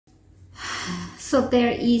So there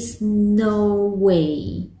is no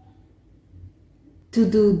way to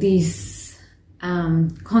do these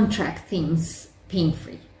contract things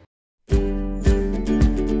pain-free.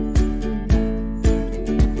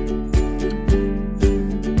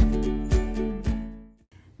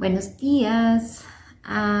 Buenos dias.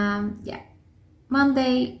 Yeah,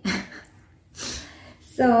 Monday.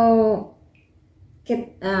 So,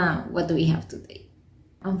 what do we have today?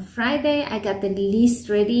 On Friday, I got the list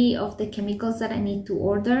ready of the chemicals that I need to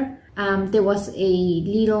order. There was a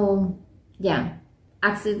little,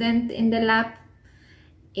 accident in the lab,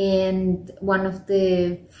 and one of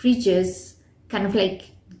the fridges kind of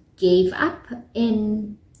like gave up,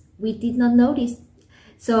 and we did not notice.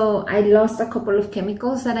 So I lost a couple of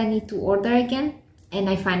chemicals that I need to order again, and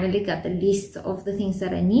I finally got the list of the things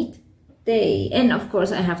that I need. And of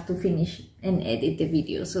course I have to finish and edit the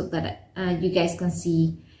video so that you guys can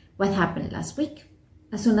see what happened last week.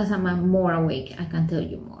 As soon as I'm more awake, I can tell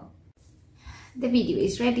you more. The video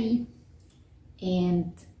is ready,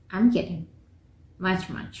 and I'm getting much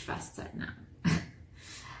faster now.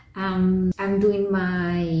 I'm doing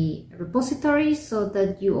my repository so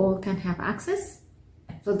that you all can have access,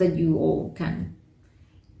 so that you all can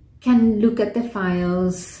look at the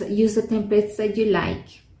files, use the templates that you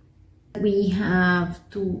like. We have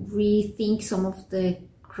to rethink some of the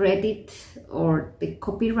credit or the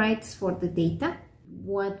copyrights for the data.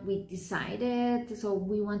 What we decided, so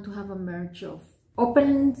we want to have a merge of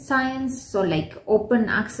open science, so like open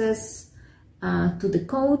access to the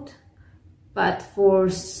code, but for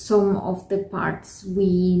some of the parts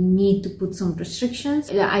we need to put some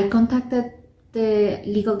restrictions. I contacted the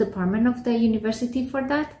legal department of the university for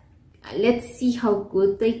that. Let's see how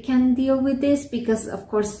good they can deal with this, because of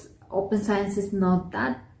course open science is not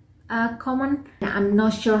that common. I'm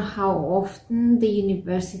not sure how often the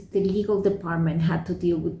university, the legal department had to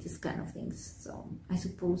deal with this kind of things. So I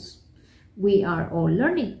suppose we are all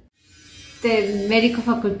learning. The medical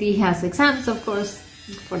faculty has exams, of course,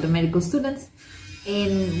 for the medical students,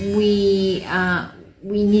 and we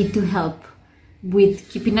need to help with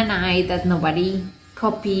keeping an eye that nobody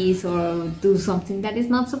copies or do something that is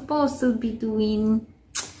not supposed to be doing.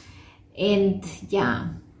 And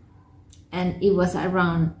and it was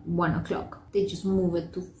around 1 o'clock. They just moved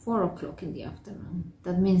it to 4 o'clock in the afternoon.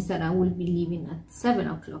 That means that I will be leaving at 7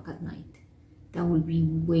 o'clock at night. That will be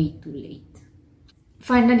way too late.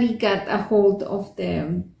 Finally got a hold of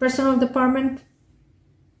the personal department.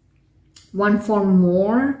 One form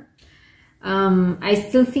more. I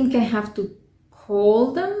still think I have to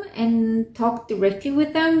call them and talk directly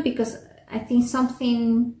with them, because I think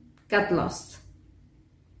something got lost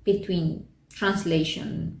between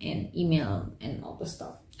translation and email and all the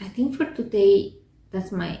stuff. I think for today,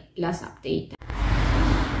 that's my last update.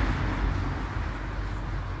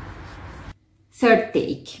 Third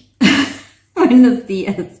take. Buenos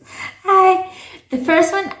dias. Hi. The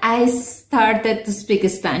first one, I started to speak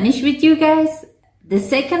Spanish with you guys. The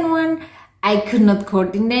second one, I could not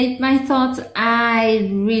coordinate my thoughts. I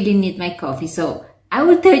really need my coffee. So I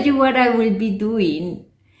will tell you what I will be doing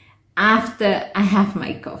after I have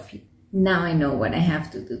my coffee. Now I know what I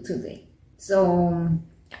have to do today. So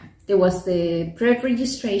there was the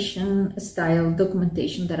pre-registration style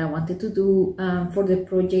documentation that I wanted to do for the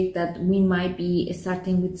project that we might be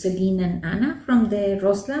starting with Celine and Anna from the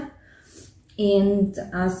Ross Lab. And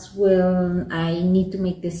as well, I need to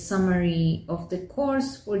make the summary of the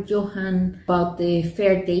course for Johan about the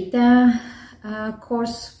fair data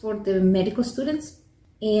course for the medical students.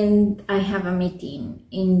 And I have a meeting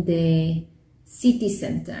in the city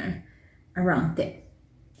center around 10.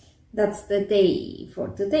 That's the day for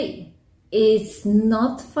today. It's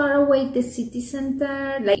not far away, the city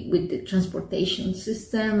center, like with the transportation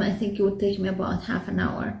system. I think it would take me about half an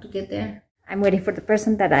hour to get there. I'm waiting for the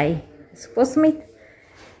person that I supposed to meet.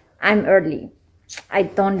 I'm early. I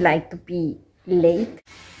don't like to be late.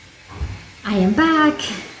 I am back.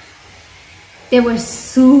 They were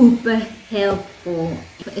super helpful.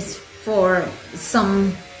 It's for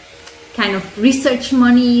some kind of research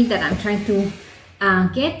money that I'm trying to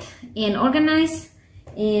get and organize,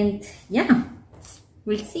 and yeah,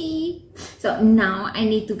 we'll see. So now I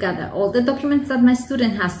need to gather all the documents that my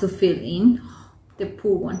student has to fill in, the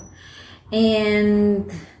poor one,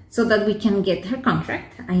 and so that we can get her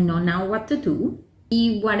contract. I know now what to do.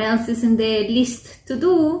 See what else is in the list to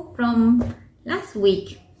do from last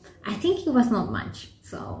week. I think it was not much,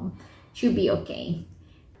 so should be okay.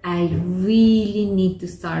 I really need to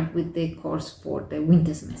start with the course for the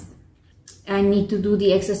winter semester. I need to do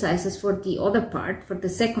the exercises for the other part, for the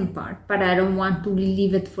second part, but I don't want to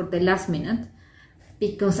leave it for the last minute.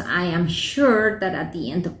 because I am sure that at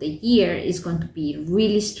the end of the year it's going to be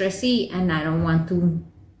really stressy and I don't want to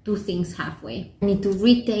do things halfway. I need to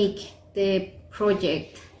retake the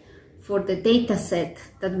project for the data set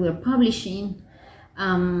that we're publishing.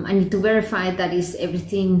 I need to verify that is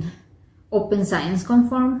everything open science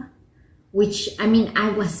conform, which I mean I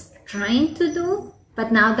was trying to do,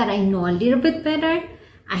 but now that I know a little bit better,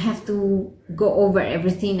 I have to go over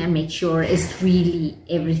everything and make sure it's really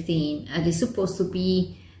everything as it's supposed to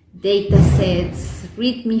be, data sets,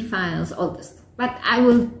 readme files, all this stuff. But I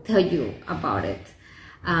will tell you about it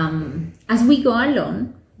as we go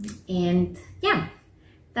along. And yeah,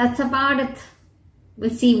 that's about it. We'll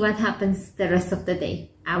see what happens the rest of the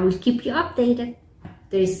day. I will keep you updated.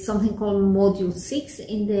 There is something called Module 6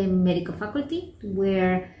 in the medical faculty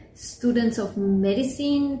where students of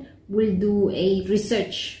medicine will do a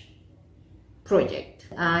research project.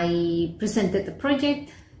 I presented the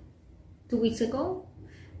project 2 weeks ago.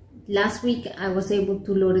 Last week I was able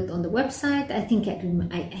to load it on the website. I think I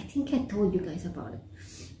told you guys about it.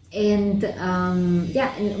 And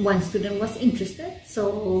yeah, and one student was interested,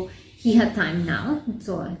 so he had time now.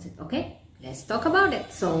 So I said, okay, let's talk about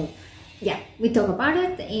it. So yeah, we talk about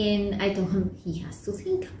it, and I told him he has to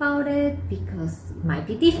think about it because it might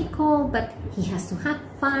be difficult, but he has to have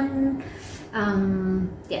fun.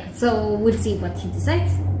 Yeah, so we'll see what he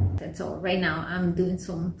decides. And so right now I'm doing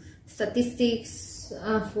some statistics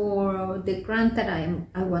for the grant that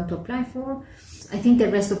I want to apply for. I think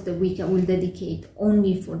the rest of the week I will dedicate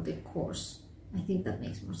only for the course. I think that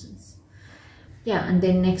makes more sense. Yeah, and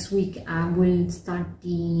then next week I will start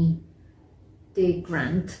the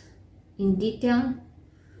grant in detail,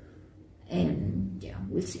 and yeah,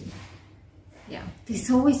 we'll see. Yeah,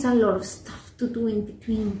 there's always a lot of stuff to do in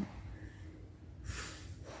between,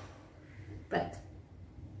 but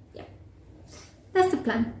yeah, that's the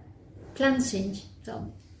plan. Plans change,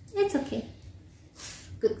 so it's okay.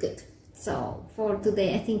 Good. So for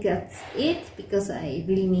today I think that's it, because I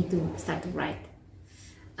really need to start to write.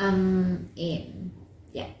 And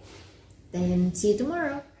yeah, then see you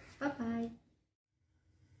tomorrow. Bye bye.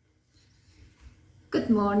 Good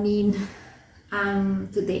morning.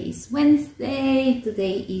 Today is Wednesday.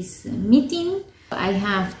 Today is a meeting. I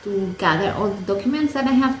have to gather all the documents that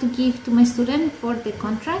I have to give to my student for the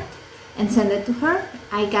contract and send it to her.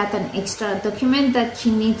 I got an extra document that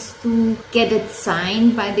she needs to get it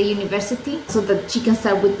signed by the university so that she can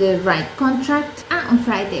start with the right contract. On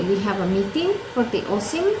Friday we have a meeting for the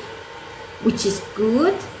OSIM, which is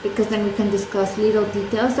good because then we can discuss little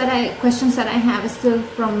details questions that I have still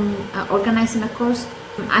from organizing a course.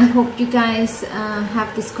 I hope you guys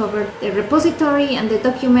have discovered the repository and the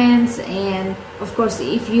documents, and of course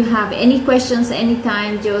if you have any questions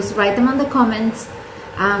anytime, just write them on the comments.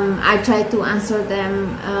 I try to answer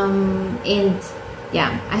them, and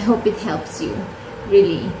yeah, I hope it helps you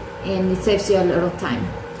really, and it saves you a lot of time.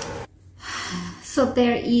 So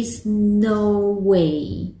there is no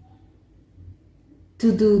way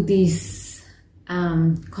to do these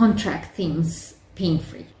contract things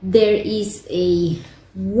pain-free. There is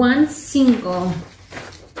one single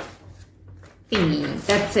thingy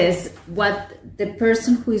that says what the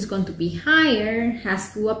person who is going to be hired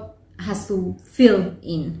has to fill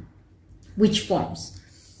in, which forms.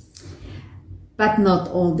 But not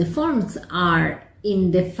all the forms are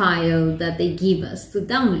in the file that they give us to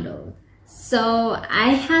download. So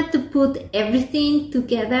I had to put everything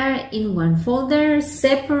together in one folder,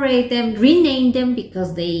 separate them, rename them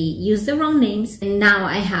because they use the wrong names. And now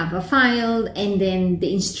I have a file, and then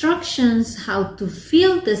the instructions how to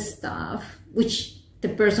fill the stuff, which the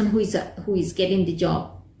person who is getting the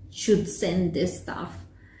job should send this stuff.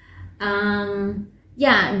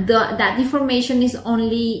 Yeah, that information is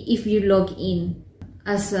only if you log in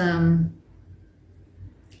as a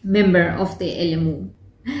member of the LMU.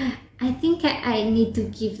 I think I need to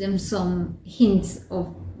give them some hints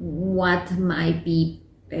of what might be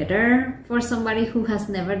better for somebody who has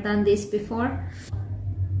never done this before.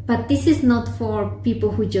 But this is not for people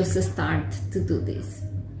who just start to do this.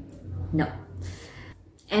 No.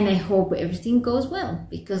 And I hope everything goes well,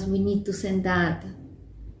 because we need to send that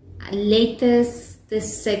latest the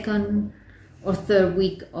 2nd or 3rd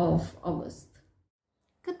week of August.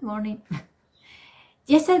 Good morning.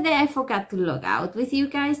 Yesterday I forgot to log out with you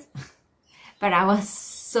guys, but I was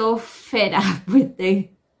so fed up with the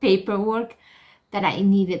paperwork that I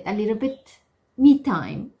needed a little bit me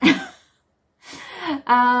time.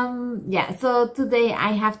 Yeah, so today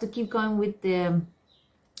I have to keep going with the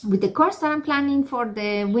course that I'm planning for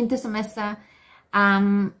the winter semester,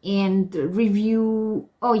 and review,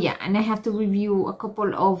 oh yeah, and I have to review a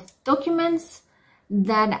couple of documents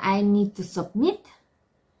that I need to submit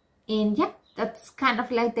And yeah, that's kind of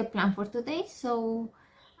like the plan for today. So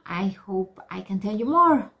I hope I can tell you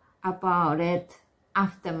more about it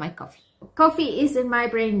after my coffee. Coffee is in my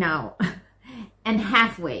brain now. And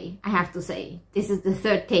halfway, I have to say, this is the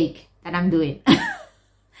third take that I'm doing.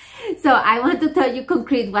 So I want to tell you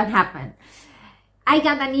concrete what happened. I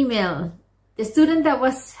got an email. The student that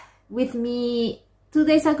was with me 2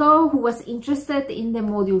 days ago, who was interested in the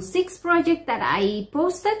Module 6 project that I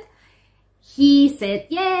posted, he said,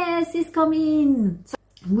 yes, it's coming. So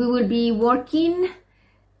we will be working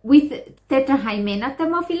with Tetrahymena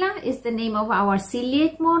thermophila, is the name of our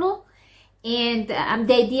ciliate model. And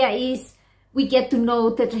the idea is we get to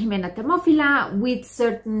know Tetrahymena thermophila with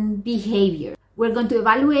certain behavior. We're going to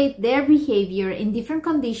evaluate their behavior in different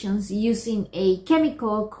conditions using a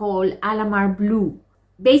chemical called Alamar blue.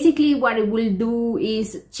 Basically, what it will do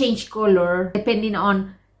is change color depending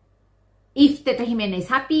on if Tetrahymena is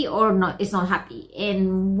happy or not, is not happy.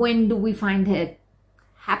 And when do we find it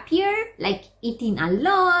happier? Like eating a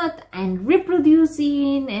lot and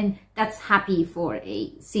reproducing, and that's happy for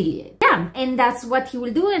a ciliate. Yeah, and that's what he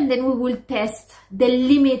will do. And then we will test the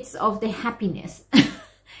limits of the happiness.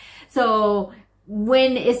 So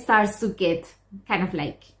when it starts to get kind of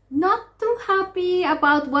like not too happy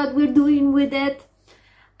about what we're doing with it,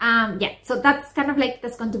 yeah, so that's kind of like,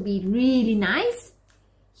 that's going to be really nice.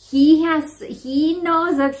 He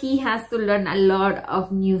knows that he has to learn a lot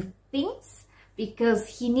of new things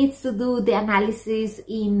because he needs to do the analysis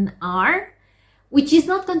in R, which is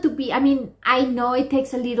not going to be, I mean, I know it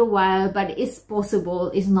takes a little while, but it's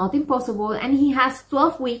possible, it's not impossible. And he has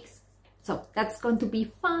 12 weeks, so that's going to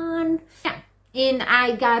be fun. Yeah, and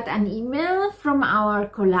I got an email from our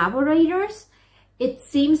collaborators. It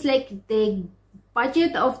seems like the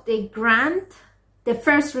budget of the grant, the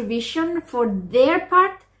first revision for their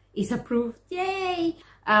part, is approved. Yay!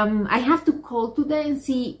 I have to call today and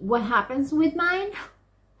see what happens with mine.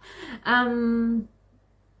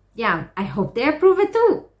 Yeah, I hope they approve it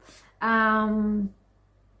too.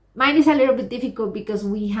 Mine is a little bit difficult because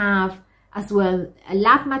we have as well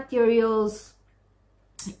lab materials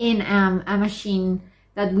in a machine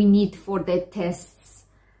that we need for the tests.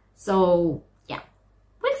 So yeah,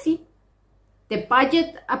 we'll see. The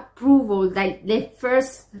budget approval, like the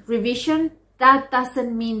first revision, that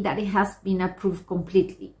doesn't mean that it has been approved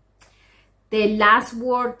completely. The last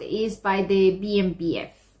word is by the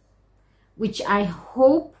BMBF, which I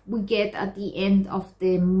hope we get at the end of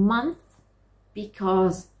the month,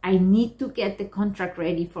 because I need to get the contract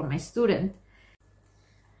ready for my student,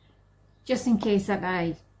 just in case that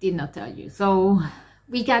I did not tell you. So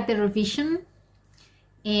we got the revision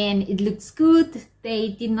and it looks good. They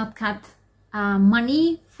did not cut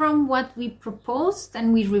money from what we proposed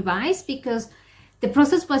and we revised, because the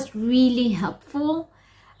process was really helpful.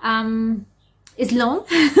 It's long,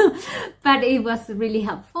 but it was really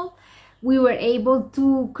helpful. We were able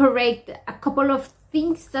to correct a couple of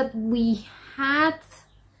things that we had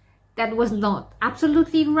that was not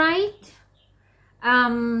absolutely right,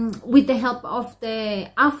 with the help of the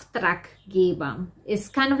Auftraggeber. It's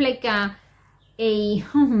kind of like how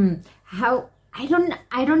I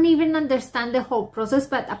don't even understand the whole process,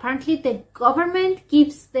 but apparently the government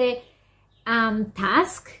gives the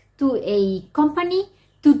task to a company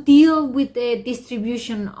to deal with the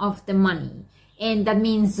distribution of the money. And that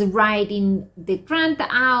means writing the grant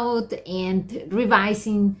out and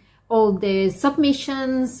revising all the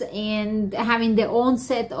submissions and having their own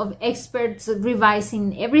set of experts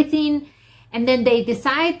revising everything. And then they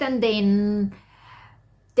decide, and then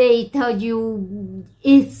they tell you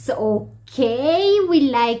it's okay, we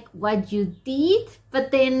like what you did,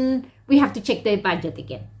 but then we have to check the budget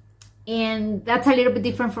again. And that's a little bit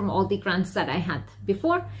different from all the grants that I had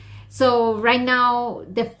before. So right now,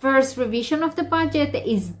 the first revision of the budget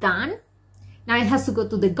is done. Now it has to go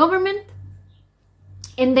to the government,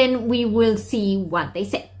 and then we will see what they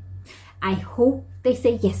say. I hope they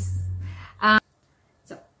say yes.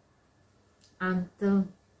 So until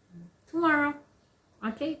tomorrow.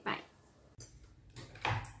 Okay, bye.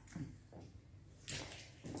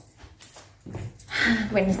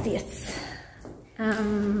 Buenos días.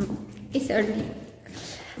 It's early.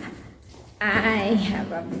 I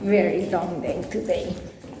have a very long day today.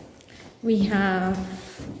 We have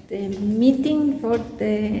the meeting for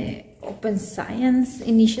the Open Science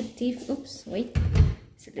Initiative. Oops, wait,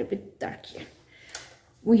 it's a little bit dark here.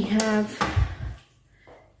 We have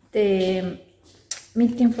the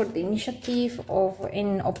meeting for the initiative of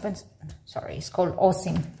in open, sorry, it's called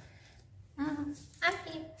OSIM. I'm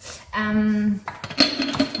here.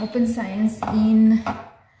 Open Science in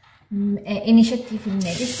Initiative in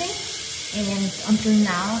Medicine, and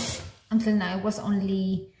until now it was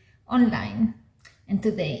only online, and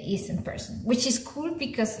today is in person, which is cool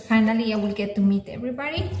because finally I will get to meet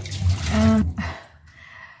everybody.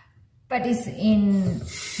 But it's in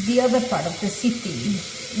the other part of the city,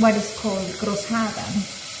 what is called Grosshagen,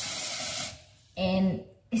 and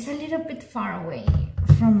it's a little bit far away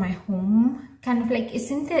from my home, kind of like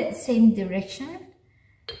it's in the same direction,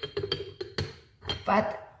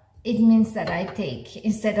 but it means that I take,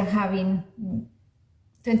 instead of having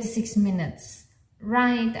 26 minutes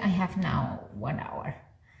ride, I have now 1 hour.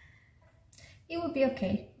 It will be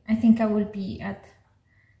okay. I think I will be at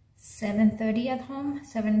 7:30 at home,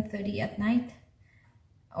 7:30 at night,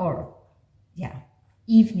 or yeah,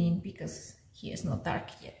 evening, because here it's not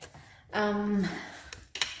dark yet.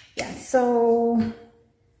 Yeah, so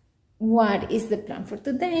what is the plan for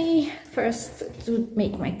today? First, to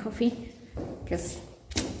make my coffee, because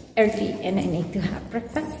early and I need to have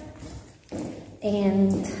breakfast.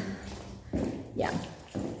 And yeah,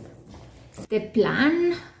 the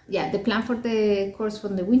plan for the course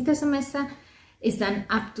from the winter semester is done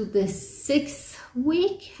up to the 6th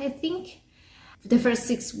week, I think. The first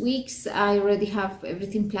 6 weeks I already have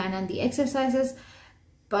everything planned and the exercises,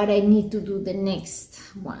 but I need to do the next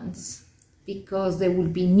ones because there will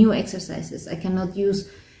be new exercises. I cannot use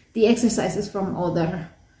the exercises from other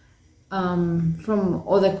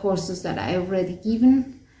courses that I already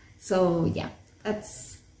given. So yeah,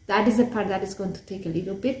 that is the part that is going to take a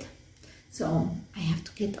little bit, so I have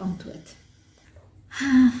to get onto it.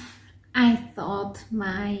 I thought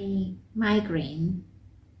my migraine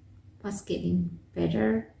was getting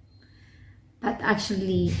better, but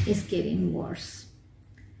actually it's getting worse.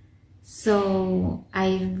 So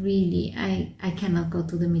I cannot go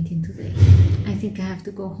to the meeting today. I think I have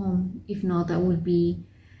to go home. If not, I will be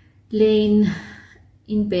laying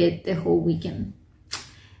in bed the whole weekend.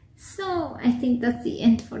 So I think that's the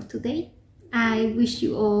end for today. I wish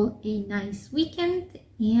you all a nice weekend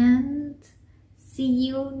and see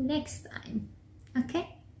you next time.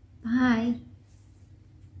 Okay, bye.